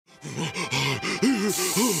I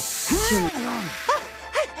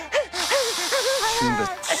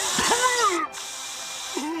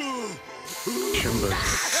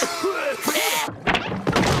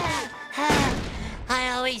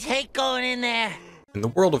always hate going in there. In the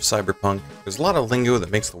world of Cyberpunk, there's a lot of lingo that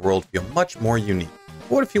makes the world feel much more unique.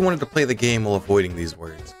 What if you wanted to play the game while avoiding these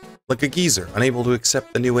words? Like a geezer unable to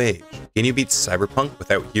accept the new age. Can you beat Cyberpunk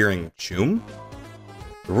without hearing choom?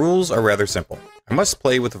 The rules are rather simple. I must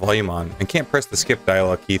play with the volume on and can't press the skip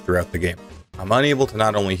dialogue key throughout the game. I'm unable to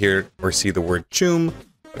not only hear or see the word choom,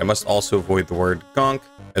 but I must also avoid the word gonk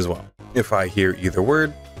as well. If I hear either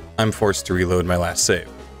word, I'm forced to reload my last save.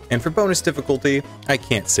 And for bonus difficulty, I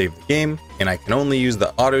can't save the game, and I can only use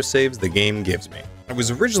the autosaves the game gives me. I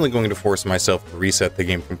was originally going to force myself to reset the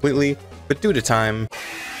game completely, but due to time,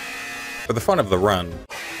 for the fun of the run,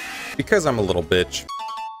 because I'm a little bitch,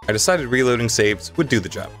 I decided reloading saves would do the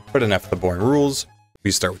job. But enough of the boring rules. We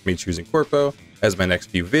start with me choosing Corpo, as my next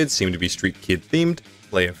few vids seem to be street kid themed.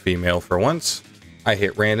 Play a female for once. I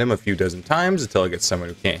hit random a few dozen times until I get someone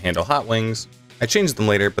who can't handle hot wings. I changed them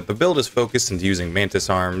later, but the build is focused into using mantis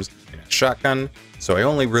arms and a shotgun, so I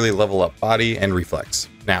only really level up body and reflex.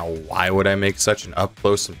 Now, why would I make such an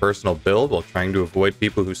up-close and personal build while trying to avoid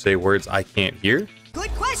people who say words I can't hear? Good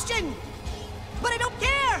question, but I don't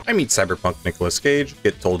care! I meet Cyberpunk Nicolas Cage,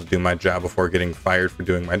 get told to do my job before getting fired for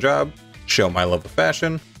doing my job, show my love of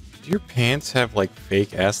fashion. Do your pants have like fake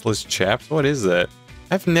assless chaps? What is that?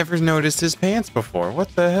 I've never noticed his pants before, what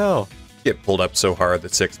the hell? Get pulled up so hard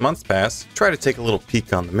that 6 months pass, try to take a little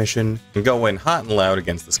peek on the mission, and go in hot and loud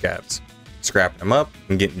against the scabs. Scrapping them up,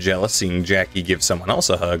 and getting jealous seeing Jackie give someone else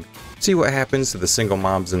a hug. See what happens to the single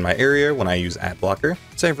mobs in my area when I use ad blocker.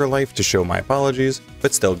 Save her life to show my apologies,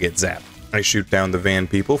 but still get zapped. I shoot down the van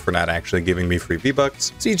people for not actually giving me free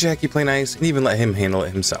V-Bucks, see Jackie play nice, and even let him handle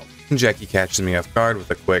it himself. And Jackie catches me off guard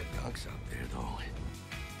with a quick,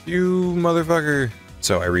 "You motherfucker."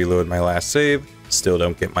 So I reload my last save. Still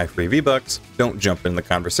don't get my free V-Bucks, don't jump in the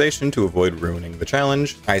conversation to avoid ruining the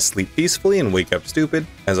challenge. I sleep peacefully and wake up stupid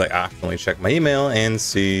as I optionally check my email and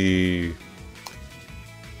see...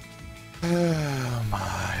 Oh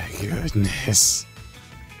my goodness.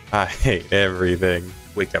 I hate everything.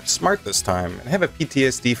 Wake up smart this time and have a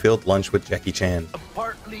PTSD-filled lunch with Jackie Chan. A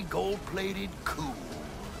partly gold-plated cool.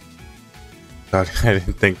 God, I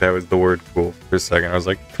didn't think that was the word cool for a second. I was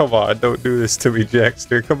like, come on, don't do this to me,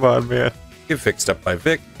 Jackster. Come on, man. Get fixed up by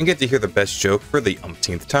Vic, and get to hear the best joke for the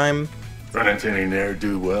umpteenth time. Run into any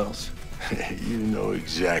ne'er-do-wells? You know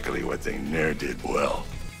exactly what they ne'er did well.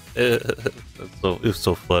 It was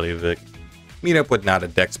so funny, Vic. Meet up with not a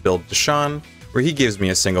Dex build Deshaun, where he gives me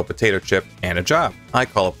a single potato chip and a job. I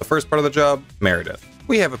call up the first part of the job, Meredith.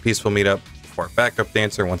 We have a peaceful meetup before a backup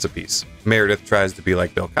dancer wants a piece. Meredith tries to be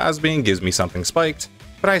like Bill Cosby and gives me something spiked,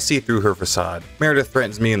 but I see through her facade. Meredith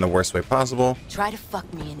threatens me in the worst way possible. Try to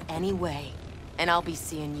fuck me in any way, and I'll be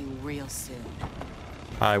seeing you real soon.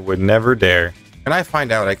 I would never dare. And I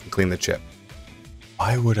find out I can clean the chip.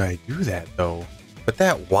 Why would I do that, though? But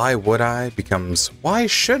that why would I becomes why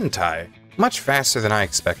shouldn't I? Much faster than I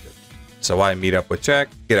expected. So I meet up with Jack,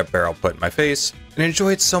 get a barrel put in my face, and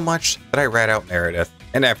enjoy it so much that I rat out Meredith.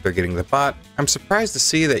 And after getting the bot, I'm surprised to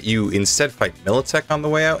see that you instead fight Militech on the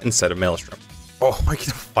way out instead of Maelstrom. Oh, I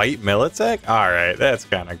can fight Militech? Alright, that's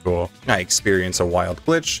kinda cool. I experience a wild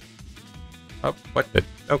glitch. Oh, what?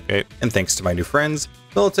 Okay. And thanks to my new friends,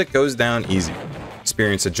 Militech goes down easy.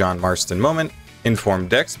 Experience a John Marston moment, inform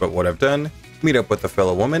Dex about what I've done, meet up with a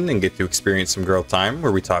fellow woman and get to experience some girl time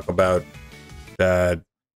where we talk about,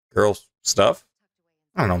 girl stuff?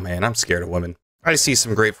 I don't know, man, I'm scared of women. I see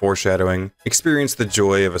some great foreshadowing, experience the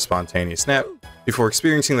joy of a spontaneous nap, before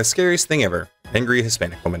experiencing the scariest thing ever, angry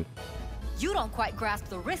Hispanic woman. You don't quite grasp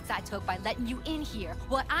the risks I took by letting you in here.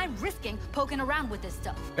 What I'm risking poking around with this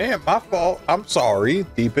stuff. Man, my fault. I'm sorry.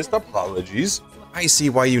 Deepest apologies. I see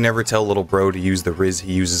why you never tell little bro to use the riz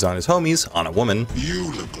he uses on his homies on a woman.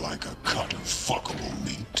 You look like a cut of fuckable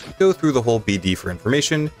meat. Go through the whole BD for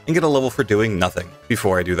information and get a level for doing nothing.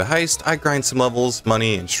 Before I do the heist, I grind some levels,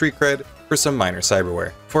 money, and street cred for some minor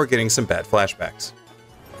cyberware, before getting some bad flashbacks.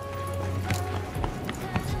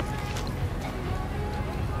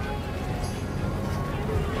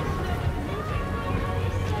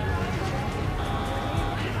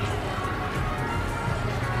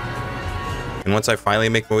 And once I finally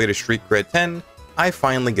make my way to Street Cred 10, I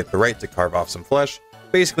finally get the right to carve off some flesh,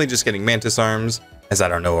 basically just getting mantis arms, as I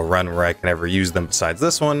don't know a run where I can ever use them besides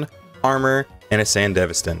this one, armor, and a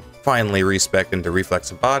Sandevistan. Finally respec into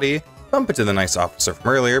reflex of body, bump into the nice officer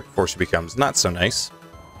from earlier before she becomes not so nice.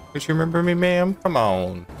 Don't you remember me, ma'am? Come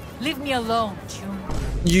on. Leave me alone, Choom.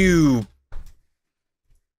 You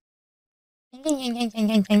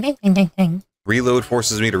Reload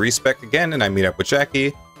forces me to respec again, and I meet up with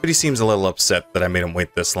Jackie, but he seems a little upset that I made him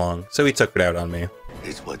wait this long, so he took it out on me.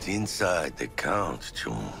 It's what's inside that counts,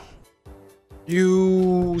 Choom.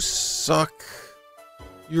 You suck.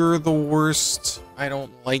 You're the worst. I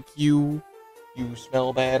don't like you. You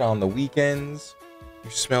smell bad on the weekends. You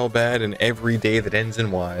smell bad in every day that ends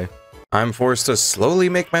in Y. I'm forced to slowly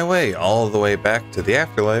make my way all the way back to the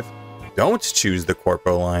afterlife. Don't choose the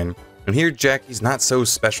Corpo line. And here Jackie's not so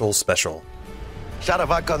special. Shot of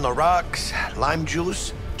vodka on the rocks, lime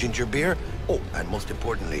juice, ginger beer. Oh, and most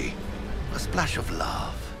importantly, a splash of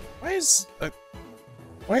love. Why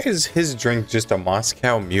is his drink just a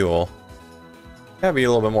Moscow Mule? Gotta be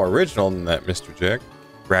a little bit more original than that, Mr. Jack.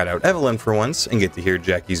 Rat out Evelyn for once and get to hear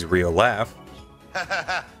Jackie's real laugh.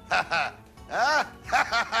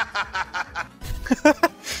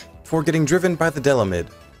 Before getting driven by the Delamid,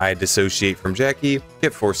 I dissociate from Jackie,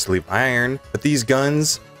 get forced to leave my iron, but these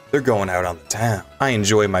guns, they're going out on the town. I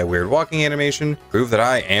enjoy my weird walking animation, prove that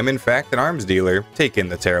I am in fact an arms dealer, take in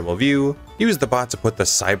the terrible view, use the bot to put the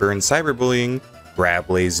cyber and cyberbullying, grab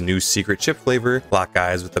Lay's new secret chip flavor, lock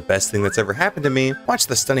eyes with the best thing that's ever happened to me, watch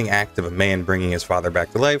the stunning act of a man bringing his father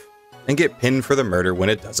back to life, and get pinned for the murder when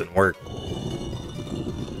it doesn't work.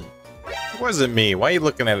 It wasn't me. Why are you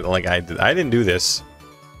looking at it like I did? I didn't do this.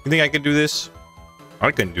 You think I could do this? I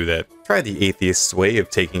couldn't do that. Try the atheist's way of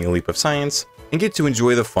taking a leap of science, and get to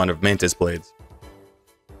enjoy the fun of mantis blades.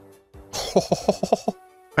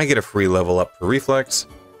 I get a free level up for reflex.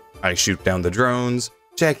 I shoot down the drones.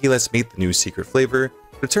 Jackie lets me eat the new secret flavor,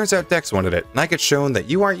 but it turns out Dex wanted it, and I get shown that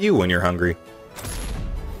you aren't you when you're hungry.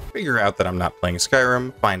 Figure out that I'm not playing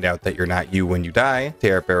Skyrim, find out that you're not you when you die,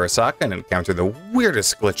 tear up Arasaka, and encounter the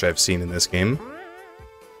weirdest glitch I've seen in this game.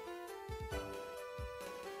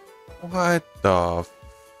 What the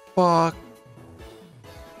fuck?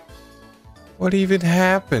 What even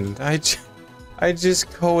happened? I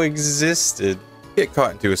just coexisted. Get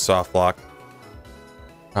caught into a soft lock.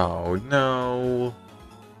 Oh no.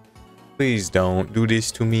 Please don't do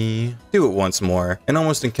this to me. Do it once more, and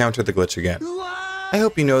almost encounter the glitch again. I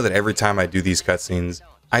hope you know that every time I do these cutscenes,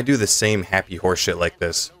 I do the same happy horseshit like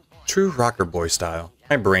this. True rocker boy style.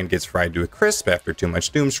 My brain gets fried to a crisp after too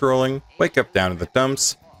much doom scrolling, wake up down in the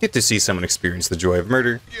dumps, get to see someone experience the joy of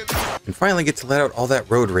murder, and finally get to let out all that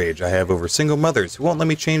road rage I have over single mothers who won't let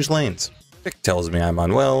me change lanes. Vic tells me I'm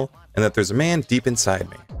unwell, and that there's a man deep inside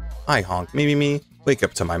me. I honk me, wake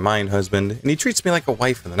up to my mind husband, and he treats me like a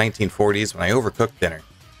wife in the 1940s when I overcook dinner.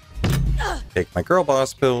 Take my girl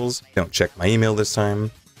boss pills, don't check my email this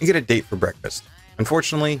time, and get a date for breakfast.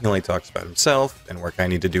 Unfortunately, he only talks about himself and work I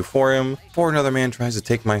need to do for him before another man tries to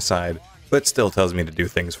take my side, but still tells me to do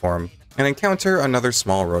things for him, and encounter another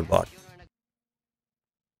small roadblock.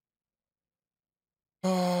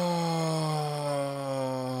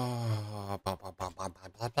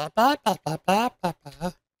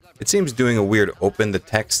 It seems doing a weird open the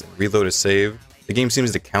text and reload a save. The game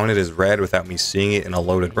seems to count it as read without me seeing it in a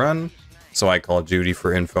loaded run, so I call Judy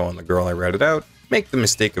for info on the girl I read it out, make the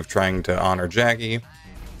mistake of trying to honor Jackie.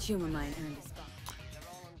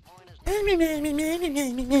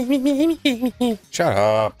 Shut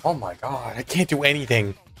up. Oh my god, I can't do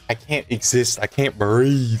anything. I can't exist. I can't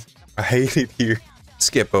breathe. I hate it here.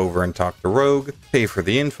 Skip over and talk to Rogue, pay for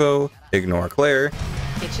the info, ignore Claire,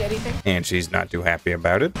 Get you anything? and she's not too happy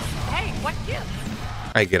about it. Hey, what gift?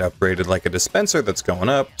 I get upgraded like a dispenser that's going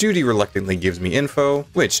up. Judy reluctantly gives me info,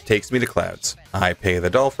 which takes me to clouds. I pay the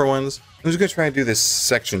doll for once. I was gonna try to do this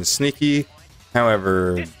section sneaky.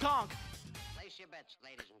 However,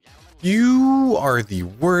 you are the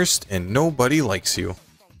worst and nobody likes you.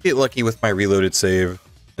 Get lucky with my reloaded save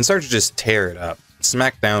and start to just tear it up.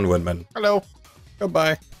 Smack down Woodman. Hello.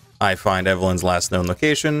 Goodbye. I find Evelyn's last known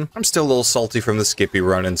location. I'm still a little salty from the Skippy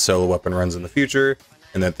run and solo weapon runs in the future,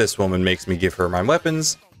 and that this woman makes me give her my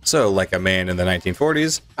weapons. So, like a man in the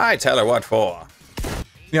 1940s, I tell her what for.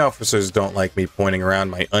 The officers don't like me pointing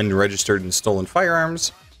around my unregistered and stolen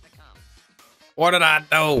firearms. What did I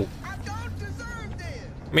do?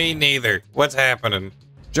 Me neither. What's happening?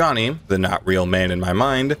 Johnny, the not real man in my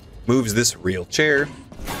mind, moves this real chair,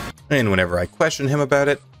 and whenever I question him about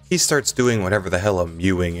it, he starts doing whatever the hell a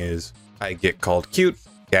mewing is. I get called cute,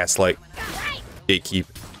 gaslight, gatekeep,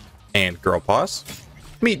 and girl boss.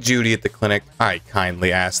 Meet Judy at the clinic. I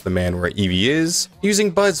kindly ask the man where Evie is,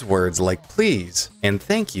 using buzzwords like please and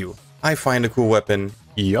thank you. I find a cool weapon,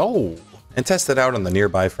 yo, and test it out on the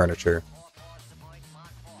nearby furniture.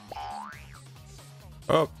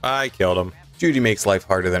 Oh, I killed him. Judy makes life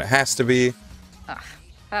harder than it has to be. Ugh,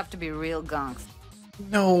 have to be real gonks.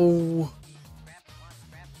 No.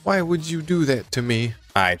 Why would you do that to me?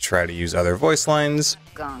 I try to use other voice lines,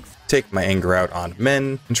 Gonks. take my anger out on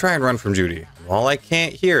men, and try and run from Judy. While I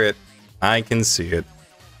can't hear it, I can see it.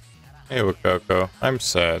 Hey, Wakoko, I'm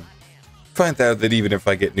sad. Find out that even if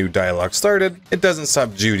I get new dialogue started, it doesn't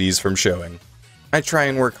stop Judy's from showing. I try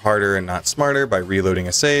and work harder and not smarter by reloading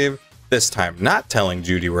a save, this time not telling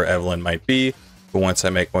Judy where Evelyn might be, but once I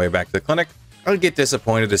make my way back to the clinic, I'll get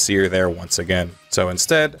disappointed to see her there once again. So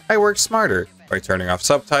instead, I work smarter by turning off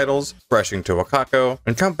subtitles, rushing to Wakako,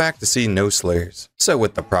 and come back to see no Slayers. So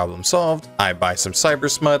with the problem solved, I buy some cyber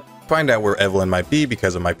smut, find out where Evelyn might be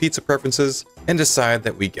because of my pizza preferences, and decide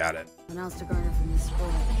that we got it. What else to garner from this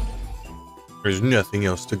scroll? There's nothing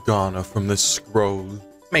else to garner from this scroll.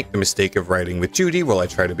 Make the mistake of writing with Judy while I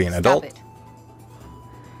try to be an adult. Stop it.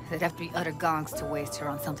 They'd have to be utter gonks to waste her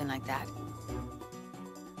on something like that.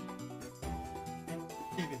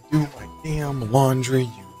 Even do my damn laundry,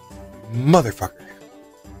 you motherfucker.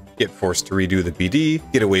 Get forced to redo the BD,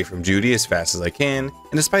 get away from Judy as fast as I can,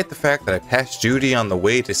 and despite the fact that I passed Judy on the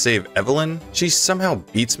way to save Evelyn, she somehow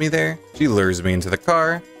beats me there. She lures me into the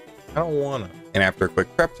car. I don't wanna. And after a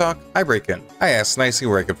quick prep talk, I break in. I ask nicely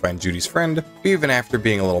where I could find Judy's friend, but even after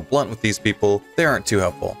being a little blunt with these people, they aren't too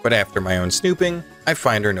helpful. But after my own snooping, I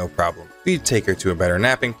find her no problem. We take her to a better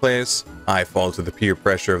napping place, I fall to the peer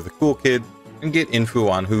pressure of the cool kid, and get info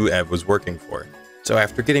on who Ev was working for. So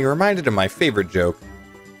after getting reminded of my favorite joke,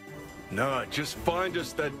 Nah, just find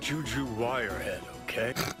us that Juju wirehead,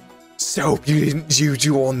 okay? "Soap, you didn't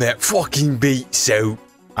juju on that fucking beat, Soap."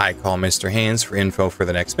 I call Mr. Hands for info for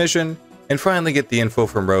the next mission, and finally get the info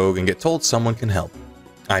from Rogue and get told someone can help.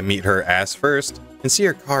 I meet her ass first, and see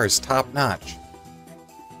her car is top notch.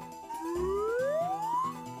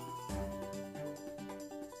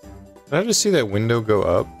 Did I just see that window go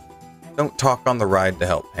up? Don't talk on the ride to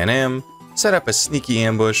help Pan Am, set up a sneaky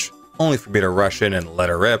ambush, only for me to rush in and let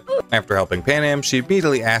her rip. After helping Pan Am, she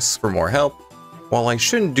immediately asks for more help. While I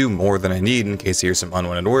shouldn't do more than I need in case I hear some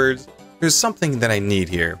unwanted words, there's something that I need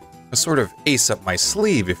here. A sort of ace up my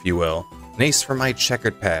sleeve, if you will. An ace from my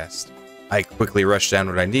checkered past. I quickly rush down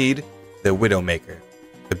what I need, the Widowmaker.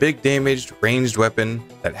 The big damaged, ranged weapon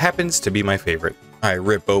that happens to be my favorite. I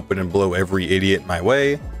rip open and blow every idiot my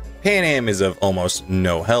way. Pan Am is of almost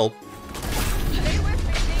no help.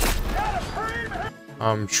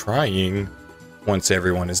 I'm trying. Once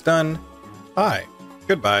everyone is done, hi,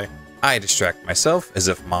 goodbye. I distract myself as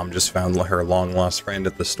if mom just found her long lost friend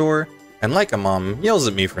at the store, and like a mom, yells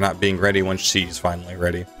at me for not being ready when she's finally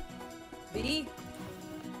ready. BD?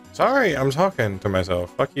 Sorry, I'm talking to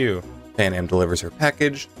myself. Fuck you. Pan Am delivers her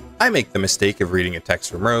package. I make the mistake of reading a text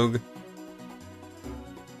from Rogue.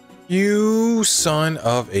 You son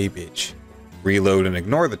of a bitch. Reload and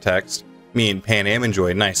ignore the text. Me and Pan Am enjoy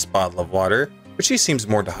a nice bottle of water, but she seems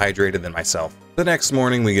more dehydrated than myself. The next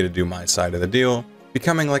morning, we get to do my side of the deal,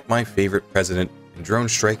 becoming like my favorite president and drone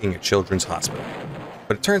striking a children's hospital.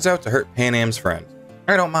 But it turns out to hurt Pan Am's friend.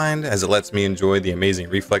 I don't mind, as it lets me enjoy the amazing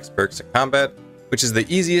reflex perks of combat, which is the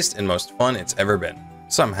easiest and most fun it's ever been.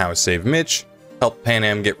 Somehow save Mitch, help Pan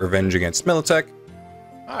Am get revenge against Militech.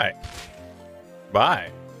 Hi. Bye.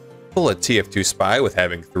 Pull a TF2 spy with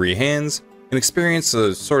having 3 hands, and experience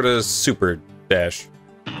a sorta super dash.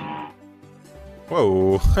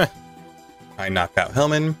 Whoa. I knock out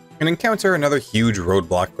Hellman, and encounter another huge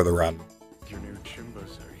roadblock for the run. Your new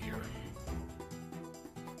Chimbas are here.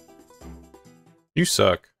 You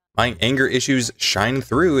suck. My anger issues shine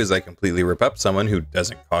through as I completely rip up someone who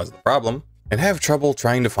doesn't cause the problem, and have trouble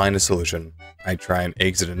trying to find a solution. I try and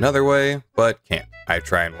exit another way, but can't. I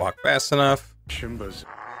try and walk fast enough. Chimbas.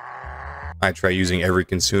 I try using every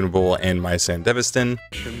consumable and my Sandevistan.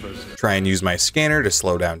 Chimbas. Try and use my scanner to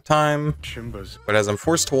slow down time. Chimbas. But as I'm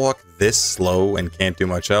forced to walk this slow and can't do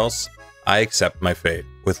much else, I accept my fate.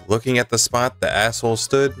 With looking at the spot the asshole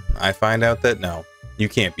stood, I find out that no, you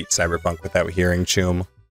can't beat Cyberpunk without hearing Choom.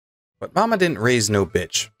 But Mama didn't raise no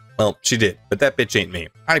bitch. Well, she did, but that bitch ain't me.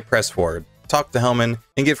 I press forward, talk to Hellman,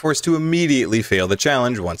 and get forced to immediately fail the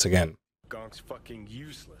challenge once again. Gonk's fucking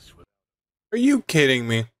useless. Are you kidding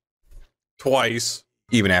me? Twice.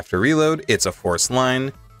 Even after reload, it's a forced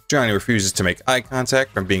line. Johnny refuses to make eye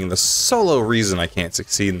contact from being the solo reason I can't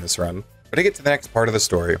succeed in this run. But I get to the next part of the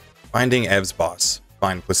story. Finding Ev's boss.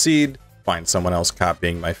 Find Placide. Find someone else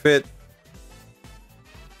copying my fit.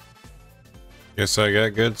 Guess I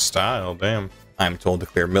got good style, damn. I'm told to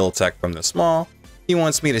clear Militech from the small. He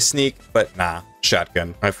wants me to sneak, but nah,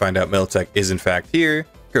 shotgun. I find out Militech is in fact here,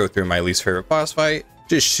 go through my least favorite boss fight,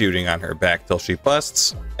 just shooting on her back till she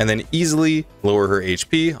busts, and then easily lower her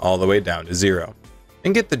HP all the way down to 0.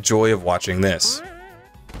 And get the joy of watching this.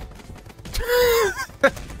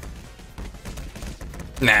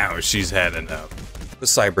 Now she's had enough. The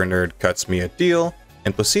cyber nerd cuts me a deal,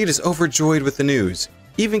 and Placide is overjoyed with the news,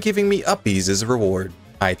 even giving me uppies as a reward.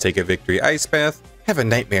 I take a victory ice bath, have a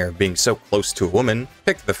nightmare of being so close to a woman,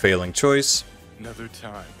 pick the failing choice. Another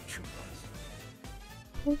time,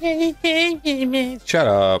 Shut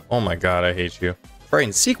up. Oh my god, I hate you.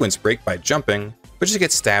 Frightened sequence break by jumping, but just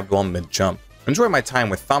get stabbed while mid-jump. Enjoy my time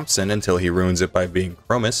with Thompson until he ruins it by being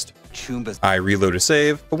chromist. I reload a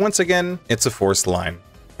save, but once again, it's a forced line.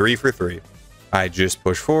 3 for 3. I just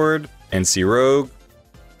push forward and see Rogue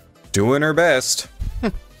doing her best.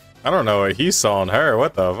 I don't know what he saw in her.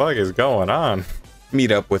 What the fuck is going on?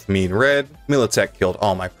 Meet up with Mean Red. Militech killed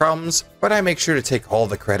all my problems, but I make sure to take all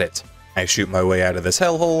the credit. I shoot my way out of this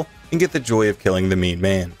hellhole and get the joy of killing the mean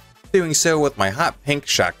man. Doing so with my hot pink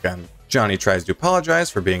shotgun. Johnny tries to apologize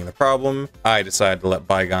for being the problem. I decide to let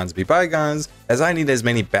bygones be bygones, as I need as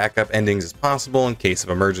many backup endings as possible in case of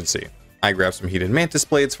emergency. I grab some heated mantis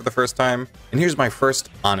blades for the first time, and here's my first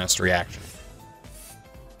honest reaction.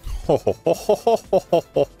 Ho ho ho ho ho ho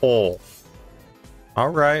ho ho.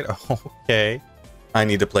 Alright, okay. I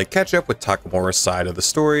need to play catch up with Takamura's side of the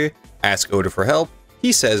story, ask Oda for help.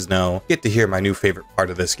 He says no, get to hear my new favorite part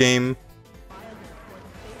of this game.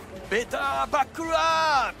 Beta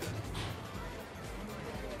Bakurat!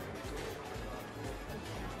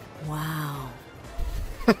 Wow.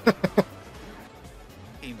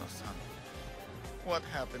 Ino-san, what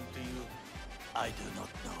happened to you? I do not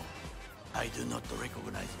know. I do not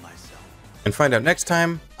recognize myself. And find out next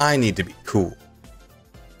time, I need to be cool.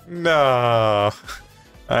 No,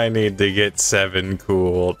 I need to get 7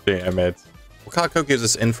 cool, damn it. Wakako gives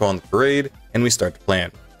us info on the parade, and we start to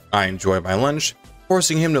plan. I enjoy my lunch,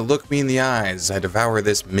 forcing him to look me in the eyes as I devour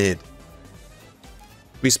this mid.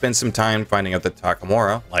 We spend some time finding out that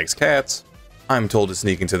Takamura likes cats. I'm told to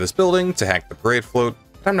sneak into this building to hack the parade float,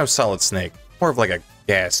 but I'm no solid snake, more of like a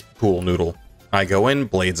gas pool noodle. I go in,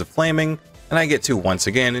 blades of flaming, and I get to once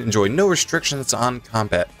again enjoy no restrictions on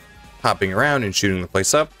combat, hopping around and shooting the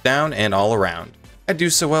place up, down, and all around. I do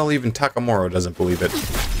so well even Takamura doesn't believe it.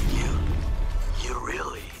 You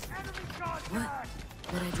really... What?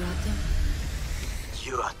 What I dropped him?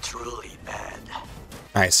 You are truly bad.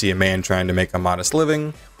 I see a man trying to make a modest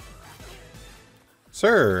living.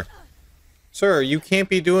 Sir, you can't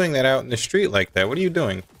be doing that out in the street like that. What are you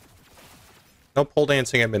doing? No pole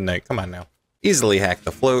dancing at midnight. Come on now. Easily hack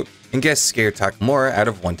the float and guess scare Takamura out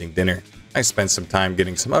of wanting dinner. I spend some time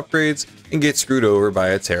getting some upgrades and get screwed over by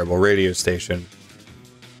a terrible radio station.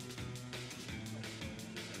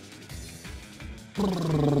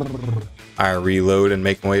 I reload and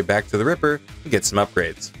make my way back to the Ripper and get some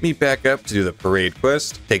upgrades. Meet back up to do the parade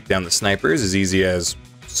quest, take down the snipers as easy as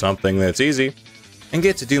something that's easy, and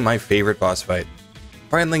get to do my favorite boss fight.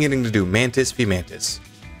 Finally getting to do Mantis v Mantis.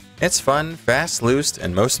 It's fun, fast, loose,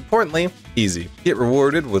 and most importantly, easy. Get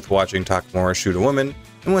rewarded with watching Takamura shoot a woman,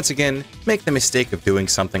 and once again, make the mistake of doing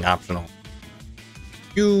something optional.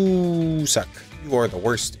 You suck. You are the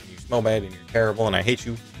worst, and you smell bad, and you're terrible, and I hate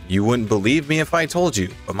you. You wouldn't believe me if I told you,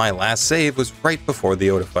 but my last save was right before the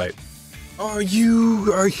Oda fight. Oh.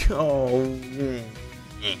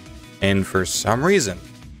 And for some reason,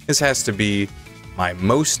 this has to be my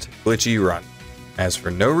most glitchy run. As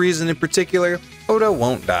for no reason in particular, Oda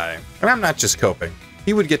won't die. And I'm not just coping.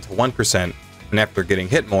 He would get to 1%, and after getting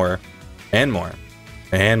hit more, and more,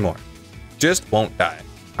 and more, just won't die.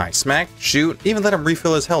 I smack, shoot, even let him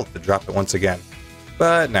refill his health to drop it once again.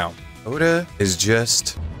 But no, Oda is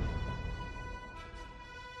just...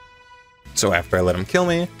 So after I let him kill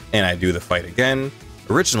me, and I do the fight again,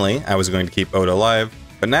 originally I was going to keep Oda alive,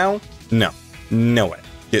 but now, no way.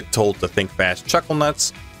 Get told to think fast chuckle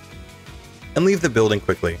nuts, and leave the building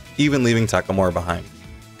quickly, even leaving Takamura behind.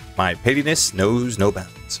 My pettiness knows no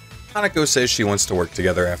bounds. Hanako says she wants to work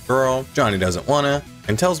together after all, Johnny doesn't wanna,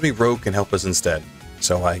 and tells me Rogue can help us instead.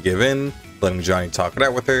 So I give in, letting Johnny talk it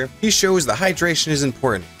out with her. He shows that hydration is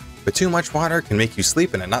important, but too much water can make you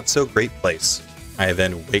sleep in a not so great place. I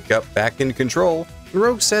then wake up back in control, and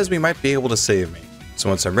Rogue says we might be able to save me. So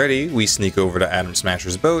once I'm ready, we sneak over to Atom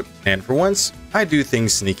Smasher's boat, and for once, I do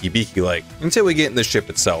things sneaky beaky like, until we get in the ship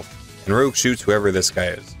itself, and Rogue shoots whoever this guy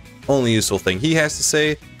is. Only useful thing he has to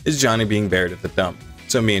say is Johnny being buried at the dump.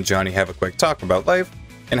 So me and Johnny have a quick talk about life,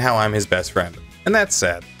 and how I'm his best friend. And that's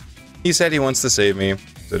sad. He said he wants to save me,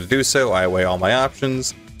 so to do so I weigh all my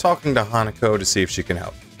options, talking to Hanako to see if she can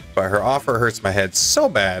help. But her offer hurts my head so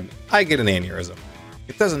bad, I get an aneurysm.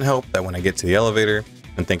 It doesn't help that when I get to the elevator,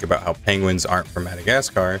 and think about how penguins aren't from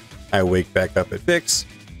Madagascar, I wake back up at Vix,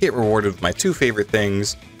 get rewarded with my 2 favorite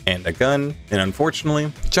things, and a gun, and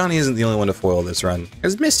unfortunately, Johnny isn't the only one to foil this run,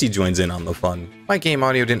 as Misty joins in on the fun. My game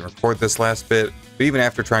audio didn't record this last bit, but even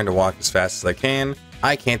after trying to walk as fast as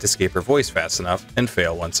I can't escape her voice fast enough and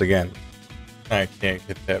fail once again. I can't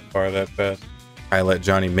get that far that fast. I let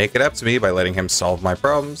Johnny make it up to me by letting him solve my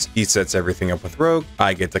problems. He sets everything up with Rogue.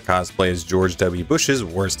 I get to cosplay as George W. Bush's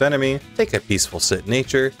worst enemy, take a peaceful sit in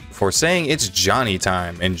nature, before saying it's Johnny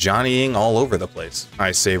time and Johnnying all over the place.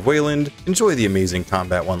 I save Wayland, enjoy the amazing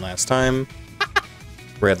combat one last time.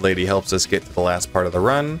 Red Lady helps us get to the last part of the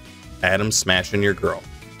run. Adam smashing your girl.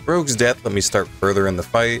 Rogue's death let me start further in the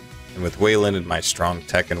fight, and with Wayland and my strong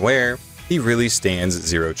tech and wear, he really stands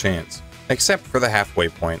zero chance. Except for the halfway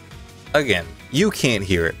point. Again, you can't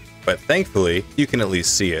hear it, but thankfully, you can at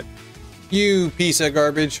least see it. You piece of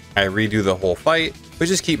garbage. I redo the whole fight, but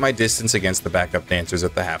just keep my distance against the backup dancers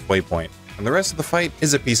at the halfway point. And the rest of the fight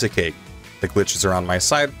is a piece of cake. The glitches are on my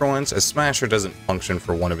side for once, as Smasher doesn't function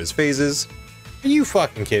for one of his phases. Are you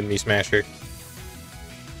fucking kidding me, Smasher?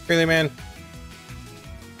 Really, man?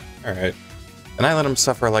 Alright. And I let him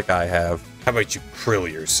suffer like I have. How about you krill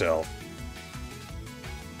yourself?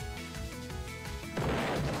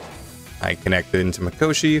 I connected into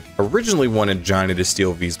Mikoshi, originally wanted Johnny to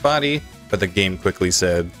steal V's body, but the game quickly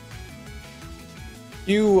said,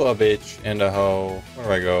 "You a bitch and a hoe, where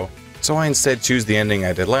do I go?" So I instead choose the ending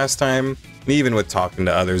I did last time, and even with talking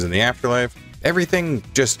to others in the afterlife, everything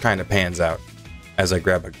just kinda pans out. As I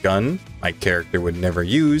grab a gun, my character would never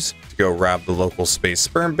use, to go rob the local space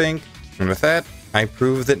sperm bank, and with that, I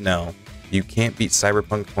prove that no, you can't beat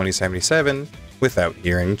Cyberpunk 2077 without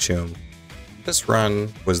hearing Choom. This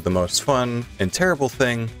run was the most fun and terrible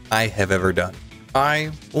thing I have ever done.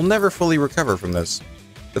 I will never fully recover from this,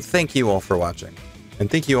 but thank you all for watching. And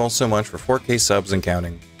thank you all so much for 4K subs and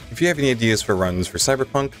counting. If you have any ideas for runs for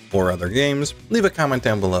Cyberpunk or other games, leave a comment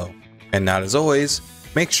down below. And not as always,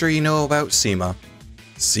 make sure you know about SEMA.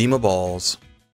 SEMA balls.